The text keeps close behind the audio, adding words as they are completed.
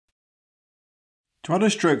To add a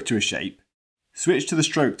stroke to a shape, switch to the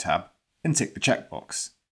Stroke tab and tick the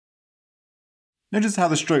checkbox. Notice how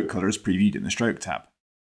the stroke colour is previewed in the Stroke tab.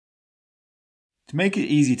 To make it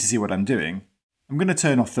easy to see what I'm doing, I'm going to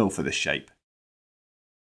turn off fill for this shape.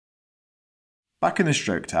 Back in the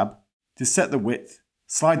Stroke tab, to set the width,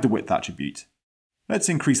 slide the width attribute. Let's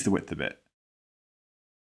increase the width a bit.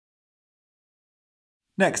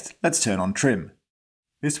 Next, let's turn on Trim.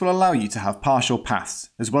 This will allow you to have partial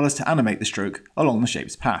paths, as well as to animate the stroke along the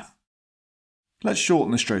shape's path. Let's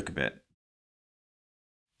shorten the stroke a bit.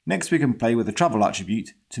 Next, we can play with the Travel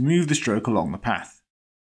attribute to move the stroke along the path.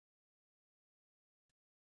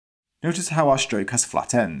 Notice how our stroke has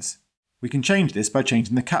flat ends. We can change this by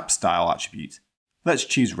changing the Cap Style attribute. Let's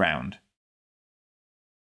choose Round.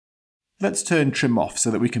 Let's turn Trim off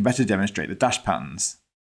so that we can better demonstrate the dash patterns.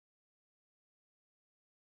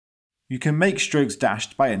 You can make strokes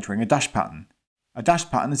dashed by entering a dash pattern. A dash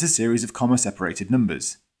pattern is a series of comma-separated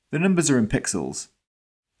numbers. The numbers are in pixels.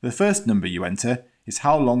 The first number you enter is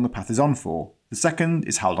how long the path is on for, the second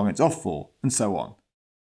is how long it's off for, and so on.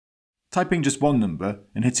 Typing just one number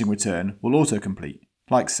and hitting return will autocomplete,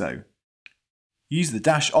 like so. Use the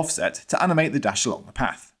dash offset to animate the dash along the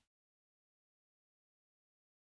path.